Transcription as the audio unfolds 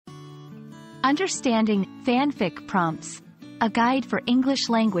Understanding Fanfic Prompts, a guide for English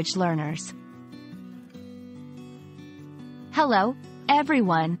language learners. Hello,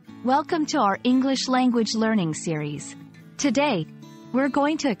 everyone. Welcome to our English language learning series. Today, we're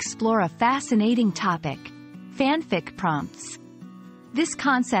going to explore a fascinating topic, fanfic prompts. This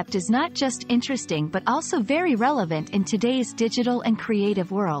concept is not just interesting but also very relevant in today's digital and creative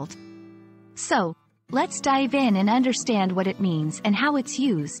world. So, let's dive in and understand what it means and how it's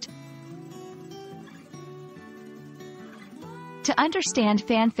used. To understand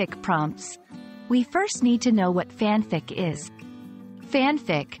fanfic prompts, we first need to know what fanfic is.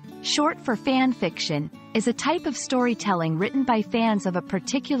 Fanfic, short for fanfiction, is a type of storytelling written by fans of a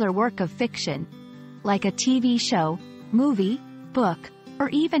particular work of fiction, like a TV show, movie, book, or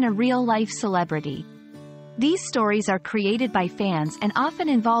even a real-life celebrity. These stories are created by fans and often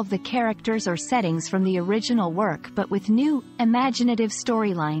involve the characters or settings from the original work but with new, imaginative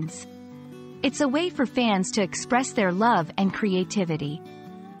storylines. It's a way for fans to express their love and creativity.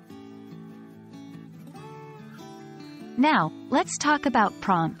 Now, let's talk about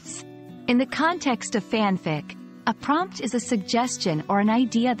prompts. In the context of fanfic, a prompt is a suggestion or an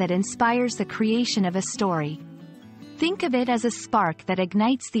idea that inspires the creation of a story. Think of it as a spark that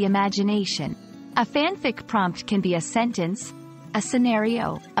ignites the imagination. A fanfic prompt can be a sentence, a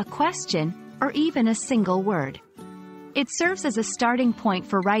scenario, a question, or even a single word. It serves as a starting point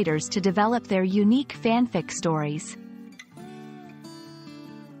for writers to develop their unique fanfic stories.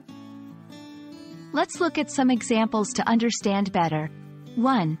 Let's look at some examples to understand better.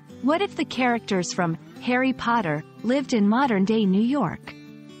 1. What if the characters from Harry Potter lived in modern-day New York?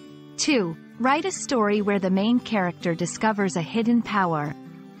 2. Write a story where the main character discovers a hidden power.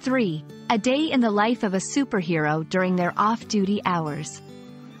 3. A day in the life of a superhero during their off-duty hours.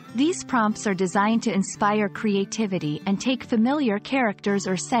 These prompts are designed to inspire creativity and take familiar characters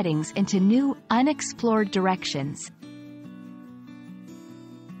or settings into new, unexplored directions.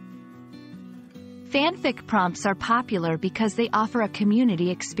 Fanfic prompts are popular because they offer a community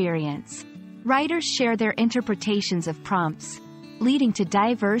experience. Writers share their interpretations of prompts, leading to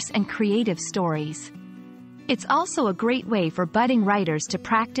diverse and creative stories. It's also a great way for budding writers to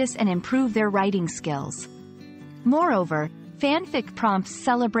practice and improve their writing skills. Moreover, fanfic prompts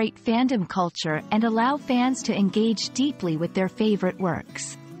celebrate fandom culture and allow fans to engage deeply with their favorite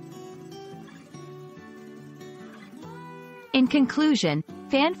works. In conclusion,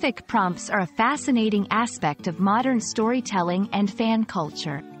 fanfic prompts are a fascinating aspect of modern storytelling and fan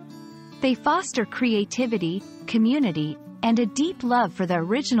culture. They foster creativity, community, and a deep love for the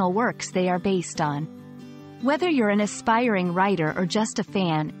original works they are based on. Whether you're an aspiring writer or just a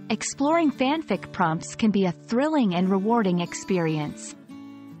fan, exploring fanfic prompts can be a thrilling and rewarding experience.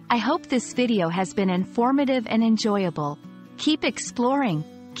 I hope this video has been informative and enjoyable. Keep exploring,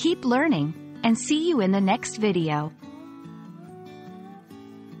 keep learning, and see you in the next video.